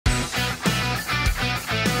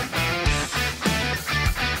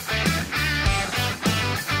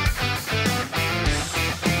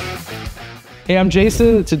Hey, I'm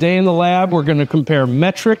Jason. Today in the lab, we're going to compare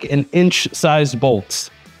metric and inch-sized bolts.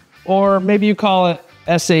 Or maybe you call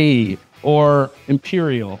it SAE, or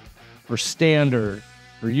imperial, or standard,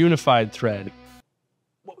 or unified thread.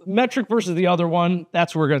 Metric versus the other one,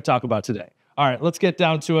 that's what we're going to talk about today. All right, let's get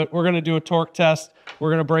down to it. We're going to do a torque test.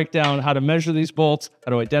 We're going to break down how to measure these bolts,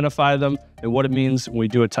 how to identify them, and what it means when we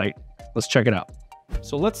do a tighten. Let's check it out.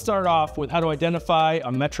 So let's start off with how to identify a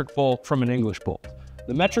metric bolt from an English bolt.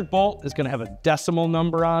 The metric bolt is going to have a decimal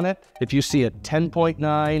number on it. If you see a 10.9,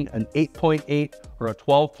 an 8.8, or a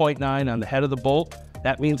 12.9 on the head of the bolt,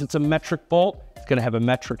 that means it's a metric bolt. It's going to have a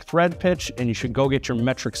metric thread pitch, and you should go get your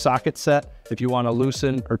metric socket set if you want to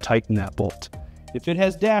loosen or tighten that bolt. If it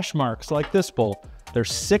has dash marks like this bolt,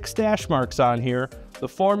 there's 6 dash marks on here. The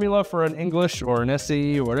formula for an English or an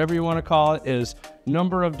SAE or whatever you want to call it is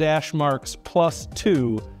number of dash marks plus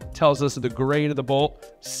 2 tells us the grade of the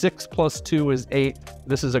bolt. 6 plus 2 is 8.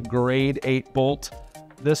 This is a grade 8 bolt.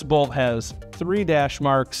 This bolt has 3 dash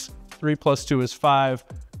marks. 3 plus 2 is 5.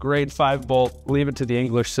 Grade 5 bolt. Leave it to the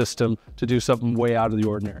English system to do something way out of the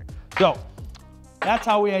ordinary. So that's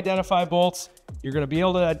how we identify bolts. You're going to be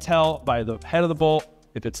able to tell by the head of the bolt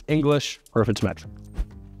if it's English or if it's metric.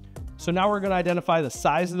 So now we're going to identify the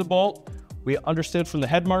size of the bolt. We understood from the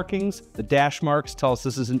head markings, the dash marks tell us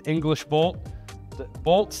this is an English bolt. The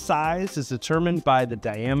bolt size is determined by the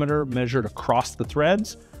diameter measured across the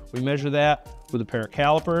threads. We measure that with a pair of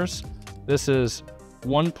calipers. This is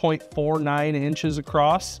 1.49 inches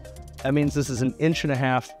across. That means this is an 1.5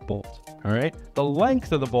 inch bolt. All right. The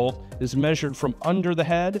length of the bolt is measured from under the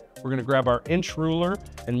head. We're going to grab our inch ruler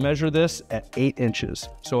and measure this at 8 inches.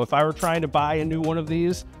 So if I were trying to buy a new one of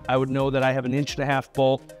these, I would know that I have an 1.5 inch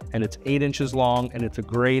bolt and it's 8 inches long and it's a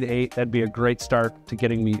grade 8. That'd be a great start to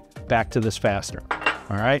getting me back to this fastener.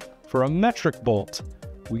 All right. For a metric bolt,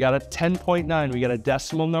 we got a 10.9. We got a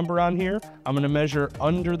decimal number on here. I'm going to measure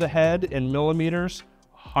under the head in millimeters,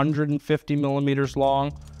 150 millimeters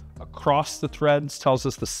long. Across the threads tells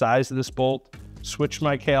us the size of this bolt. Switch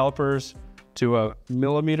my calipers to a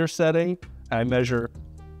millimeter setting. I measure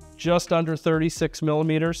just under 36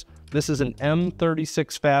 millimeters. This is an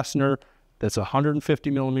M36 fastener that's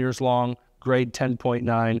 150 millimeters long, grade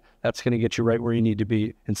 10.9. That's going to get you right where you need to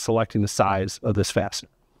be in selecting the size of this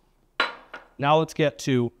fastener. Now let's get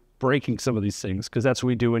to breaking some of these things, because that's what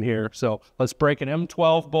we do in here. So let's break an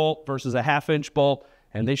M12 bolt versus a 1/2 inch bolt.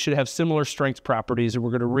 And they should have similar strength properties, and we're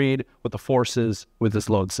going to read what the force is with this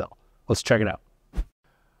load cell. Let's check it out.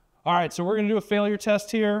 All right, so we're going to do a failure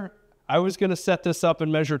test here. I was going to set this up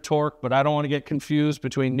and measure torque, but I don't want to get confused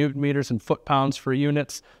between Newton meters and foot-pounds for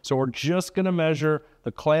units. So we're just going to measure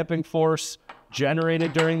the clamping force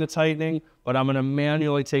generated during the tightening, but I'm going to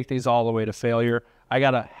manually take these all the way to failure. I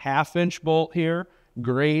got a 1/2 inch bolt here,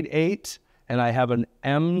 grade 8, and I have an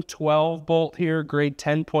M12 bolt here, grade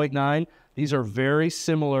 10.9. These are very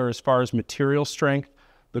similar as far as material strength.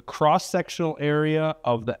 The cross-sectional area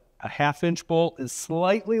of the 1/2 inch bolt is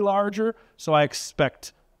slightly larger, so I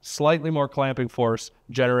expect slightly more clamping force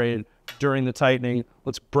generated during the tightening.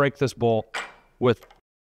 Let's break this bolt with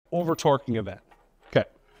over-torquing event. Okay.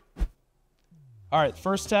 All right,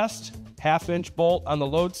 first test, 1/2 inch bolt on the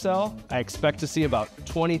load cell. I expect to see about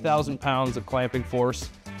 20,000 pounds of clamping force.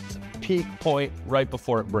 It's a peak point right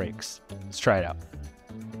before it breaks. Let's try it out.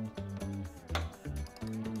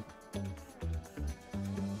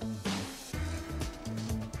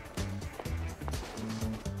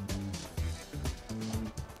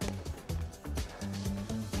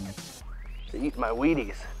 Eat my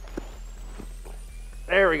Wheaties.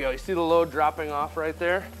 There we go. You see the load dropping off right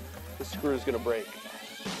there? The screw is going to break.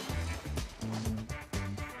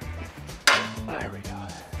 There we go.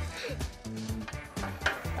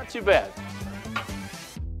 Not too bad.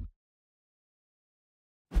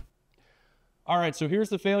 All right, so here's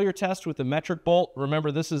the failure test with the metric bolt.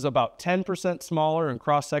 Remember, this is about 10% smaller in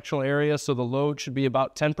cross-sectional area, so the load should be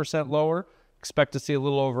about 10% lower. Expect to see a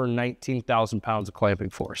little over 19,000 pounds of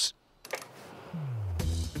clamping force.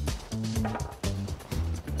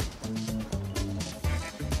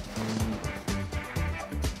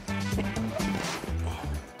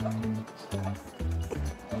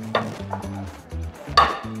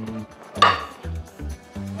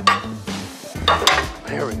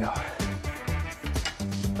 There we go.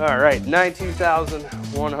 All right,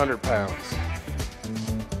 19,100 pounds.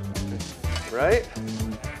 Right?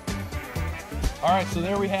 All right, so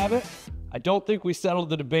there we have it. I don't think we settled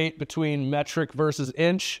the debate between metric versus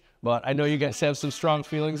inch, but I know you guys have some strong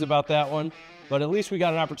feelings about that one. but at least we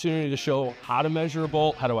got an opportunity to show how to measure a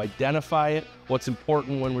bolt, how to identify it, what's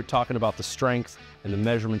important when we're talking about the strength and the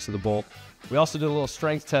measurements of the bolt. We also did a little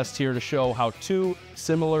strength test here to show how two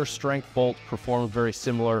similar strength bolts perform very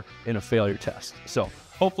similar in a failure test. So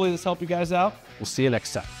hopefully this helped you guys out. We'll see you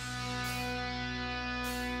next time.